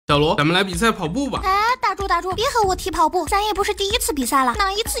小罗，咱们来比赛跑步吧。哎，打住，别和我提跑步，咱也不是第一次比赛了，哪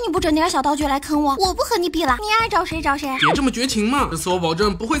一次你不整点小道具来坑我？我不和你比了，你爱找谁找谁。别这么绝情嘛，这次我保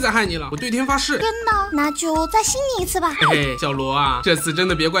证不会再害你了，我对天发誓。真的？那就再信你一次吧。嘿嘿，小罗啊，这次真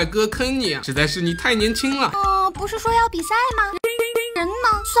的别怪哥坑你啊，实在是你太年轻了。不是说要比赛吗？人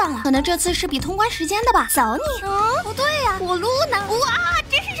呢？算了，可能这次是比通关时间的吧。扫你。不对呀，我撸呢。哇，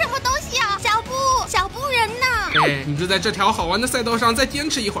这是什么东西啊？小布人呢？哎，你就在这条好玩的赛道上再坚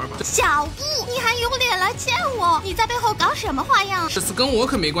持一会儿吧。小布，你还有脸来见我？你在背后搞什么花样？这次跟我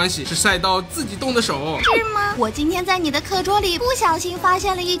可没关系，是赛道自己动的手。是吗？我今天在你的课桌里不小心发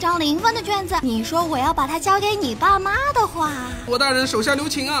现了一张0分的卷子，你说我要把它交给你爸妈的话，罗大人手下留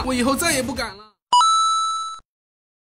情啊，我以后再也不敢了。